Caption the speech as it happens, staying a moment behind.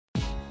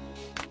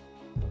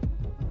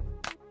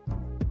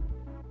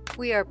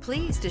We are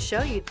pleased to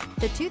show you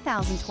the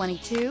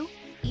 2022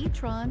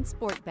 e-tron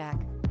Sportback.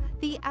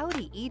 The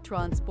Audi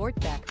e-tron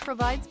Sportback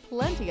provides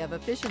plenty of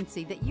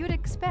efficiency that you'd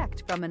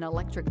expect from an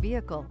electric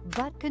vehicle,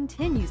 but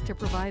continues to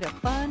provide a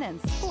fun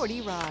and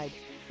sporty ride.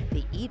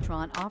 The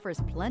e-tron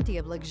offers plenty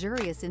of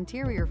luxurious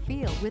interior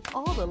feel with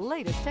all the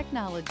latest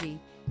technology.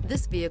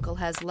 This vehicle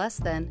has less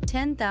than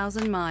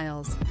 10,000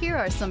 miles. Here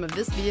are some of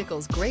this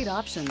vehicle's great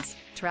options: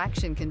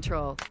 traction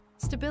control,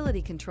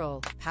 stability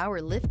control, power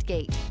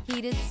liftgate,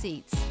 heated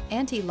seats,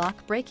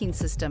 anti-lock braking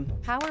system,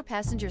 power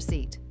passenger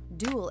seat,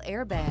 dual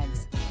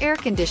airbags, air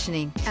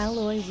conditioning,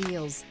 alloy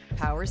wheels,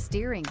 power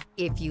steering.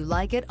 If you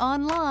like it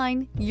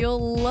online,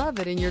 you'll love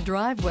it in your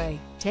driveway.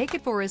 Take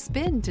it for a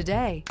spin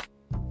today.